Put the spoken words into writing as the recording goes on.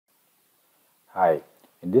Hi,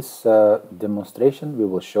 in this demonstration we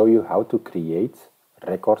will show you how to create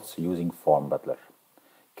records using FORM Butler.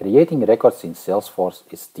 Creating records in Salesforce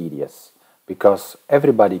is tedious because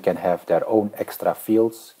everybody can have their own extra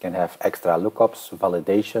fields, can have extra lookups,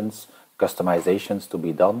 validations, customizations to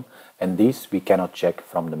be done, and these we cannot check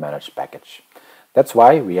from the managed package. That's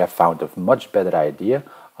why we have found a much better idea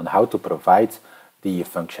on how to provide the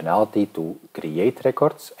functionality to create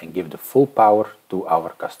records and give the full power to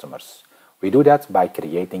our customers. We do that by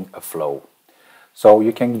creating a flow. So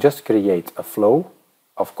you can just create a flow.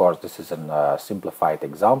 Of course, this is a simplified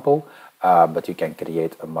example, but you can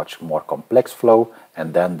create a much more complex flow,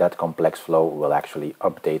 and then that complex flow will actually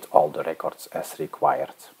update all the records as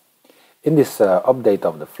required. In this update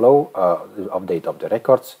of the flow, update of the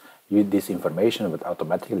records, this information would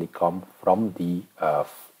automatically come from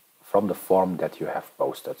the form that you have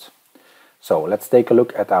posted. So let's take a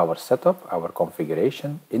look at our setup, our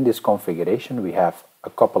configuration. In this configuration, we have a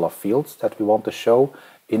couple of fields that we want to show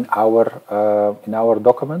in our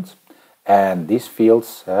document. And these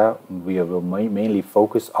fields, we will mainly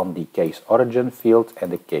focus on the case origin field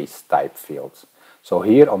and the case type fields. So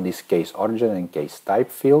here on this case origin and case type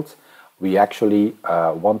field, we actually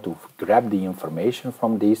want to grab the information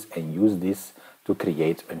from these and use this to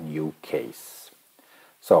create a new case.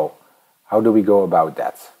 So how do we go about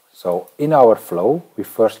that? So in our flow, we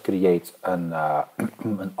first create an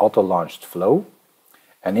auto-launched flow.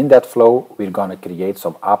 And in that flow, we're going to create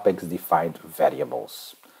some Apex-defined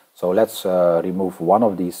variables. So let's remove one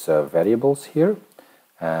of these variables here.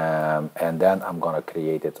 And then I'm going to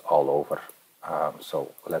create it all over.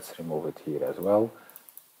 So let's remove it here as well.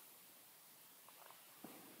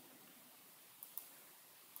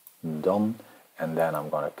 Done. And then I'm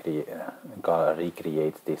going to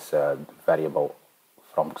recreate this variable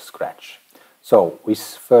from scratch. So we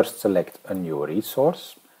first select a new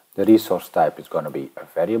resource. The resource type is going to be a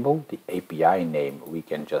variable. The API name we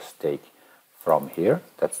can just take from here.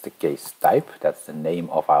 That's the case type. That's the name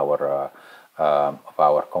of our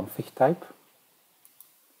config type.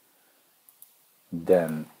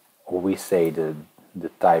 Then we say the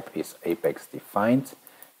type is Apex defined.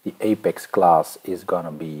 The Apex class is going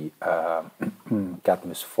to be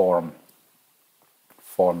Cadmus form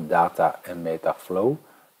data and meta flow.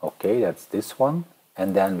 Okay, that's this one.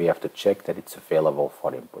 And then we have to check that it's available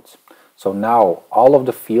for inputs. So now all of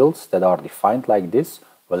the fields that are defined like this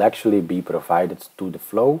will actually be provided to the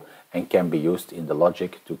flow and can be used in the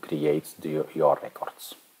logic to create your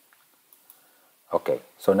records. Okay,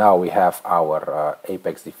 so now we have our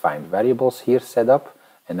Apex defined variables here set up.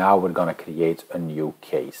 And now we're going to create a new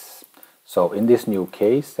case. So in this new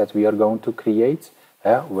case that we are going to create,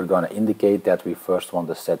 we're going to indicate that we first want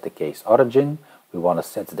to set the case origin. We want to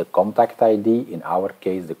set the contact ID. In our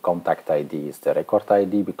case, the contact ID is the record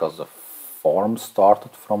ID because the form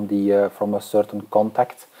started from a certain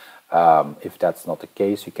contact. If that's not the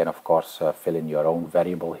case, you can of course fill in your own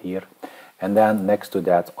variable here. And then next to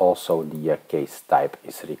that also the case type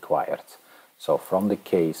is required. So from the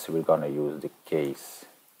case, we're going to use the case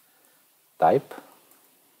type.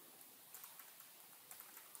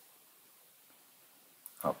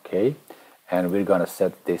 Okay, and we're going to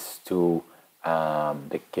set this to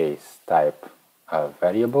the case type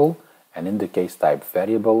variable. And in the case type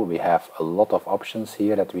variable, we have a lot of options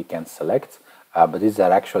here that we can select, but these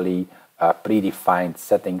are actually predefined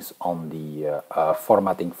settings on the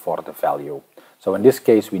formatting for the value. So in this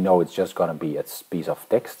case, we know it's just going to be a piece of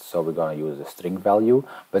text, so we're going to use a string value.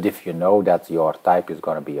 But if you know that your type is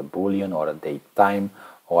going to be a boolean or a date time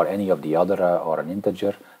or any of the other or an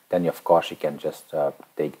integer, then of course you can just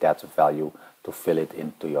take that value to fill it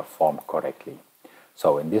into your form correctly.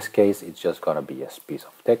 So in this case, it's just going to be a piece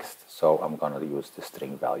of text, so I'm going to use the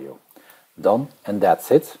string value. Done, and that's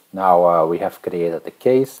it. Now we have created the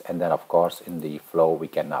case, and then of course in the flow we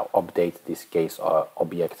can now update this case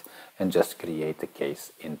object and just create the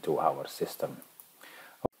case into our system.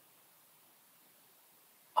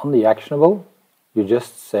 On the actionable, you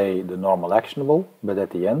just say the normal actionable, but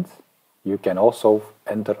at the end you can also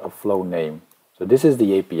enter a flow name. So this is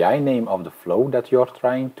the API name of the flow that you're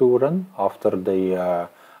trying to run after the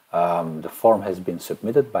form has been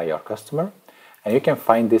submitted by your customer. And you can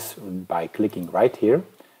find this by clicking right here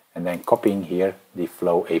and then copying here the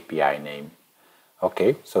flow API name.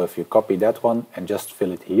 Okay, so if you copy that one and just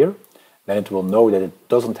fill it here, then it will know that it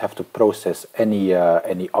doesn't have to process any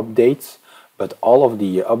updates, but all of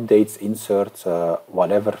the updates, inserts,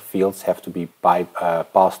 whatever fields have to be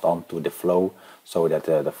passed on to the flow so that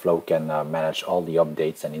the flow can manage all the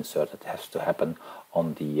updates and inserts that has to happen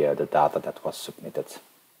on the data that was submitted.